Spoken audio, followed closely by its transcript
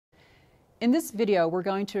In this video, we're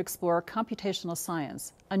going to explore computational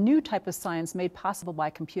science, a new type of science made possible by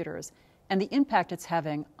computers, and the impact it's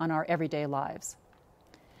having on our everyday lives.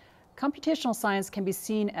 Computational science can be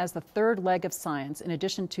seen as the third leg of science in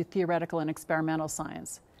addition to theoretical and experimental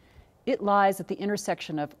science. It lies at the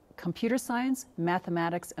intersection of computer science,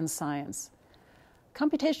 mathematics, and science.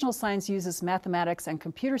 Computational science uses mathematics and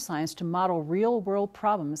computer science to model real-world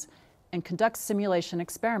problems and conduct simulation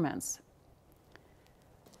experiments.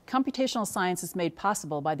 Computational science is made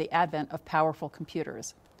possible by the advent of powerful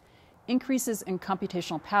computers. Increases in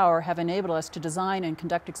computational power have enabled us to design and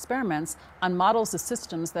conduct experiments on models of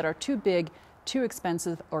systems that are too big, too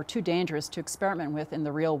expensive, or too dangerous to experiment with in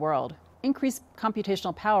the real world. Increased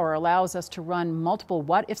computational power allows us to run multiple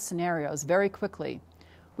what-if scenarios very quickly.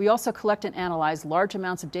 We also collect and analyze large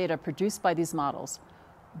amounts of data produced by these models.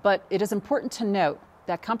 But it is important to note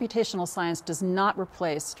that computational science does not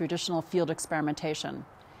replace traditional field experimentation.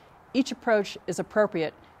 Each approach is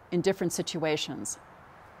appropriate in different situations.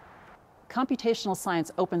 Computational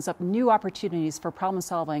science opens up new opportunities for problem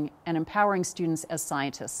solving and empowering students as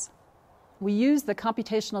scientists. We use the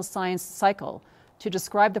computational science cycle to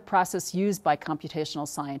describe the process used by computational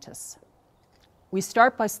scientists. We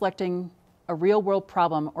start by selecting a real-world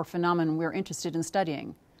problem or phenomenon we're interested in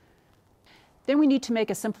studying. Then we need to make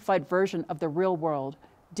a simplified version of the real world.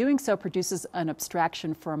 Doing so produces an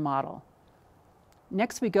abstraction for a model.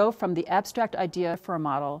 Next, we go from the abstract idea for a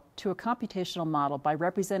model to a computational model by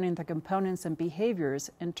representing the components and behaviors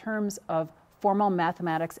in terms of formal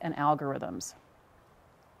mathematics and algorithms.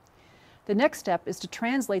 The next step is to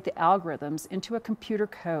translate the algorithms into a computer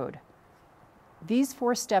code. These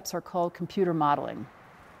 4 steps are called computer modeling.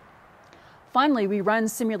 Finally, we run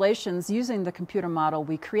simulations using the computer model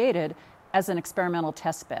we created as an experimental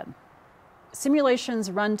testbed.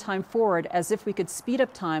 Simulations run time forward as if we could speed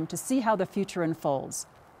up time to see how the future unfolds.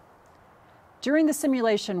 During the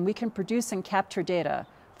simulation, we can produce and capture data.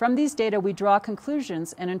 From these data, we draw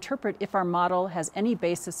conclusions and interpret if our model has any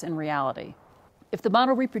basis in reality. If the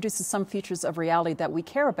model reproduces some features of reality that we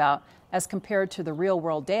care about as compared to the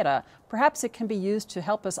real-world data, perhaps it can be used to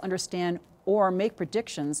help us understand or make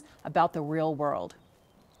predictions about the real world.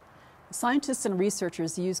 Scientists and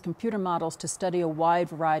researchers use computer models to study a wide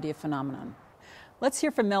variety of phenomena. Let's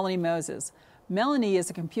hear from Melanie Moses. Melanie is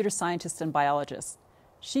a computer scientist and biologist.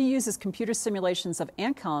 She uses computer simulations of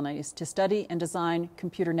ant colonies to study and design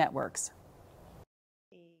computer networks.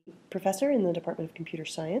 Professor in the Department of Computer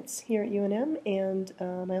Science here at UNM, and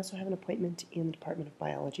I also have an appointment in the Department of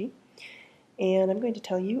Biology. And I'm going to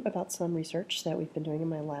tell you about some research that we've been doing in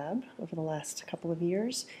my lab over the last couple of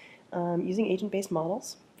years using agent-based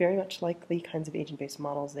models, very much like the kinds of agent-based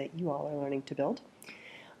models that you all are learning to build.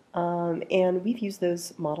 And we've used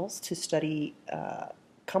those models to study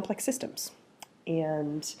complex systems.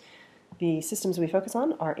 And the systems we focus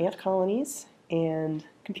on are ant colonies and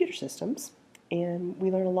computer systems. And we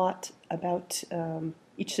learn a lot about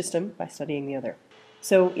each system by studying the other.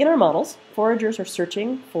 So in our models, foragers are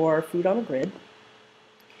searching for food on a grid.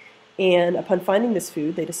 And upon finding this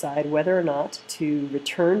food, they decide whether or not to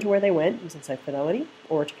return to where they went using site fidelity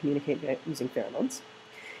or to communicate using pheromones.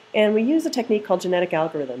 And we use a technique called genetic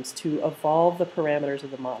algorithms to evolve the parameters of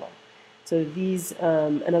the model. So these,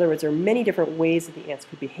 in other words, there are many different ways that the ants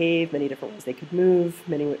could behave, many different ways they could move,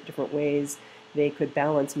 many different ways they could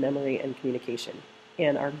balance memory and communication.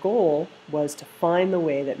 And our goal was to find the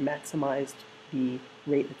way that maximized the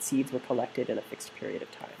rate that seeds were collected in a fixed period of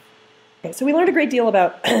time. Okay, so we learned a great deal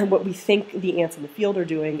about what we think the ants in the field are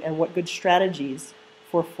doing and what good strategies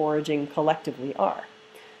for foraging collectively are.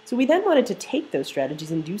 So we then wanted to take those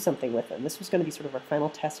strategies and do something with them. This was going to be sort of our final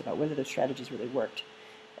test about whether those strategies really worked.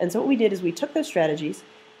 And so what we did is we took those strategies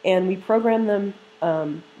and we programmed them,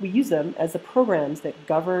 we used them as the programs that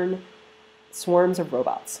govern swarms of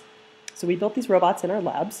robots. So we built these robots in our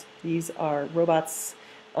labs. These are robots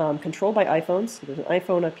controlled by iPhones. So there's an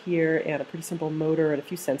iPhone up here and a pretty simple motor and a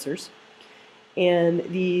few sensors. And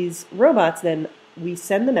these robots, then, we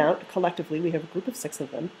send them out collectively. We have a group of 6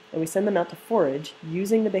 of them, and we send them out to forage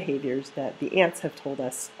using the behaviors that the ants have told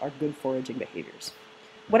us are good foraging behaviors.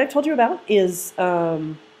 What I've told you about is,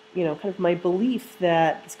 kind of my belief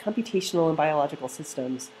that these computational and biological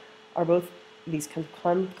systems are both these kind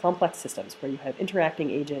of complex systems where you have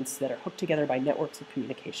interacting agents that are hooked together by networks of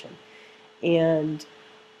communication. And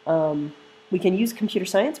we can use computer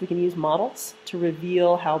science, we can use models to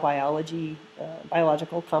reveal how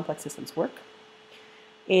biological complex systems work.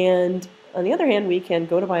 And on the other hand, we can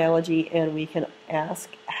go to biology and we can ask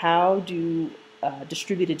how do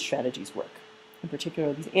distributed strategies work. In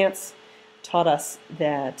particular, these ants taught us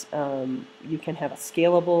that you can have a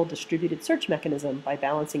scalable, distributed search mechanism by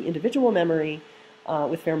balancing individual memory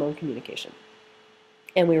with pheromone communication.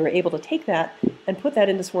 And we were able to take that and put that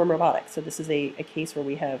into swarm robotics. So this is a case where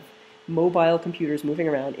we have mobile computers moving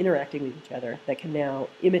around, interacting with each other, that can now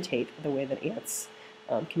imitate the way that ants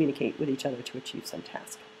communicate with each other to achieve some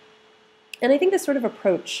task. And I think this sort of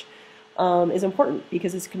approach is important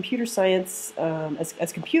because as computer science,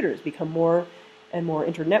 as computers become more and more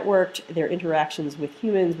internetworked, their interactions with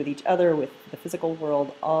humans, with each other, with the physical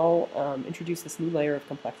world, all introduce this new layer of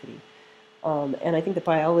complexity. And I think that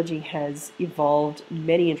biology has evolved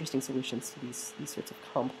many interesting solutions to these sorts of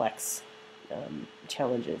complex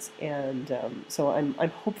challenges. And so I'm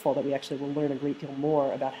hopeful that we actually will learn a great deal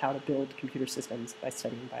more about how to build computer systems by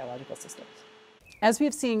studying biological systems. As we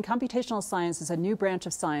have seen, computational science is a new branch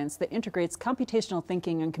of science that integrates computational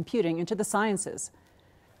thinking and computing into the sciences.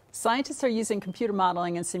 Scientists are using computer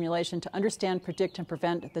modeling and simulation to understand, predict, and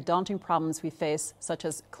prevent the daunting problems we face, such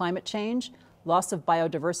as climate change, loss of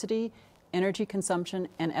biodiversity, energy consumption,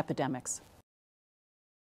 and epidemics.